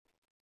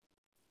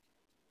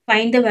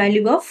Find the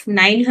value of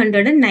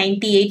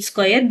 998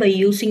 square by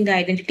using the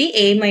identity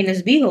a minus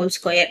b whole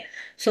square.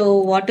 So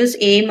what is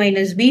a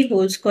minus b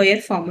whole square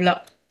formula?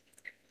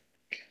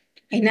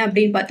 என்ன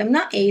அப்படின்னு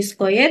பார்த்தோம்னா a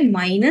square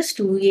minus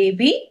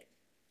 2ab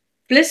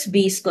plus b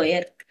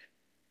square.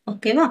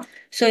 ஓகேவா?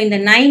 So இந்த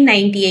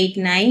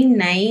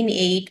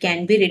 998 can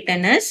be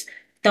written as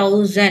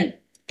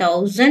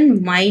 1000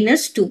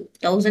 minus 2.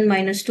 1000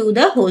 minus 2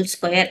 the whole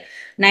square.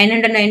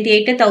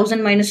 998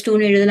 1000 minus 2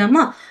 னு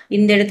எழுதலாமா?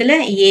 இந்த இடத்துல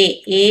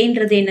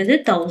aன்றது என்னது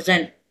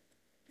 1000.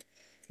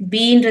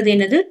 bன்றது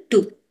என்னது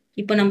 2.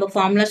 இப்போ நம்ம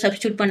ஃபார்முலா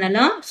சப்ஸ்டிட்யூட்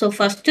பண்ணலாம். So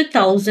first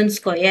 1000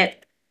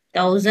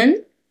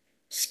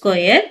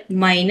 square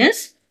minus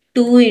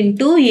 2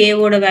 into a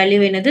ஓட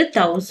வேல்யூ என்னது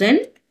 1000.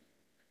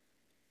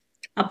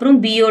 அப்புறம்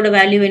b ஓட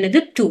வேல்யூ என்னது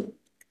 2.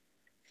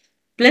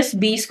 plus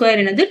b square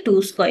என்னது 2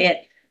 square.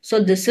 So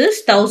this is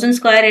 1000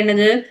 square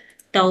என்னது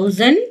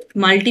 1000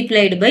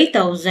 multiplied by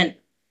 1000.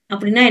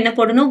 அப்படின்னா என்ன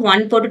போடணும்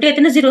 1 போட்டுட்டு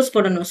எத்தனை zeros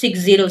போடணும்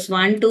 6 zeros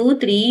 1 2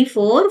 3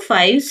 4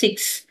 5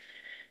 6.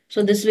 So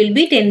this will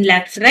be 10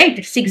 lakhs, right?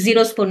 6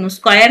 zeros போடணும்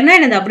ஸ்கொயர்னா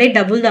என்னது அப்படியே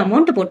டபுள் த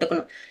அமௌண்ட்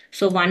போட்டுக்கணும்.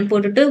 So 1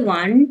 போட்டுட்டு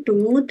 1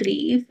 2 3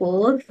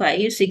 4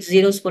 5 6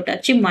 zeros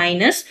போட்டாச்சு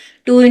minus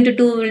 2 into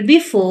 2 will be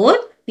 4.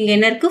 இங்க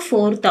என்ன இருக்கு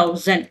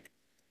 4000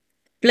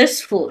 plus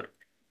 4.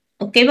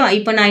 ஓகேவா?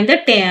 இப்போ நான் இந்த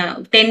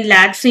 10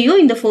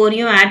 lakhsையும் இந்த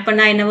 4யும் ஆட்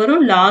பண்ணா என்ன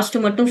வரும்? லாஸ்ட்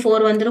மட்டும்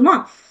 4 வந்துருமா?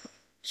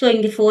 ஸோ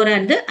இங்க 4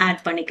 வந்து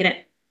ஆட் பண்ணிக்கிறேன்.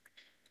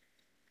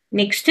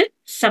 நெக்ஸ்ட்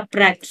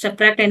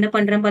சப்ராக்ட் என்ன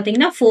பண்றேன்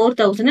பாத்தீங்கன்னா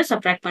 4000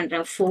 சப்ராக்ட்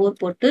பண்றேன். 4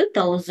 போட்டு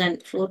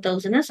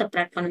 4000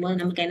 சப்ராக்ட் பண்ணும்போது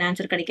நமக்கு என்ன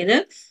ஆன்சர் கிடைக்குது?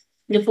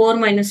 இங்க 4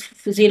 minus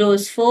 0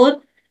 is 4.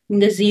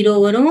 இங்க 0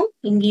 வரும்,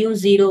 இங்கேயும்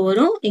 0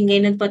 வரும். இங்க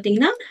என்னது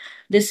பாத்தீங்கன்னா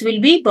this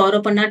will be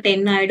borrow பண்ணா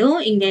 10 ஆயிடும்.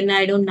 இங்க என்ன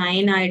ஆயிடும்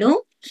 9 ஆயிடும்.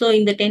 So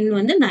இந்த 10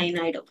 வந்து 9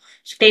 ஆயிடும்.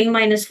 So 10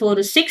 minus 4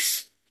 is 6.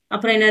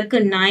 அப்புறம் என்ன இருக்கு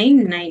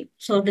 9.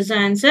 So what is the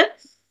answer?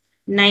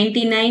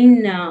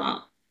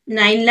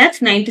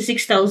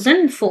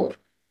 9,96,004.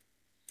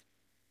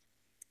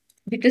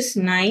 It is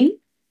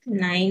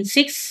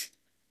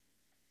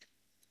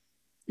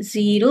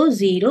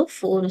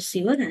 996,004 is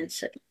your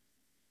answer.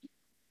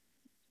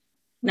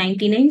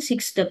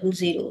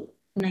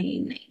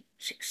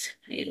 99,600,996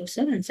 is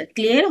your answer.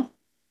 Clear?